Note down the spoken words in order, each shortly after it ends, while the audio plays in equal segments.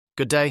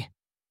Good day.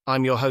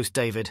 I'm your host,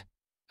 David,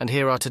 and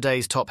here are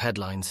today's top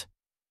headlines.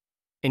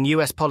 In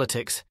U.S.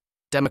 politics,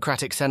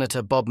 Democratic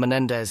Senator Bob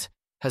Menendez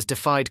has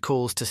defied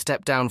calls to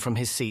step down from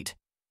his seat,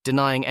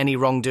 denying any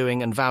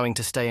wrongdoing and vowing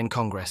to stay in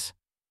Congress.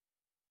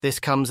 This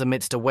comes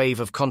amidst a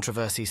wave of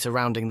controversy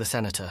surrounding the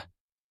senator.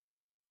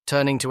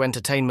 Turning to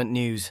entertainment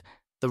news,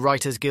 the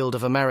Writers Guild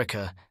of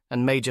America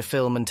and major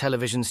film and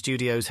television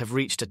studios have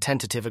reached a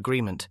tentative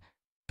agreement,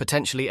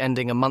 potentially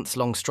ending a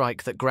months-long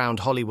strike that ground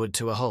Hollywood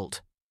to a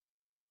halt.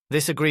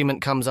 This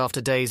agreement comes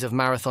after days of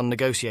marathon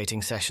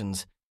negotiating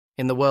sessions.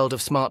 In the world of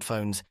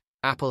smartphones,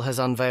 Apple has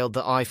unveiled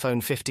the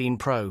iPhone 15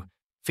 Pro,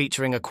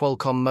 featuring a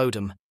Qualcomm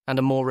modem and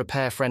a more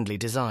repair-friendly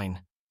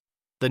design.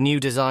 The new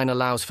design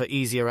allows for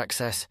easier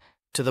access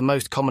to the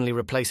most commonly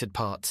replaced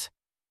parts,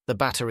 the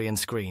battery and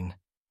screen.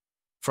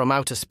 From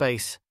outer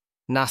space,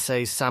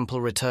 NASA's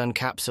sample return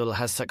capsule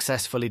has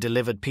successfully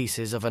delivered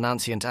pieces of an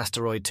ancient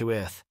asteroid to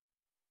Earth.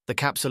 The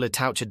capsule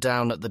touched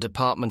down at the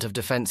Department of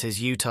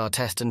Defense's Utah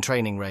Test and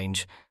Training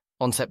Range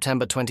on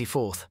September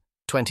 24,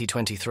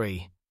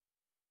 2023.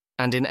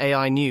 And in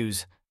AI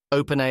news,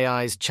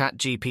 OpenAI's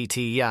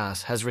ChatGPT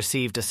Yas has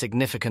received a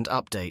significant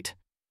update.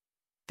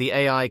 The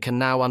AI can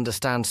now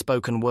understand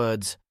spoken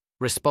words,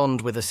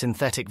 respond with a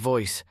synthetic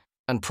voice,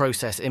 and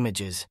process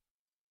images.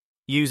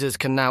 Users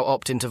can now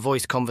opt into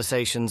voice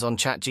conversations on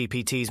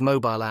ChatGPT's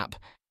mobile app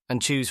and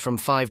choose from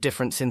 5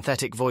 different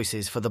synthetic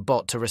voices for the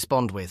bot to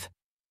respond with.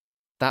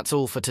 That's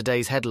all for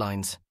today's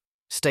headlines.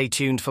 Stay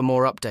tuned for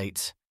more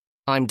updates.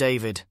 I'm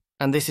David,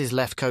 and this is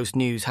Left Coast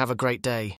News. Have a great day.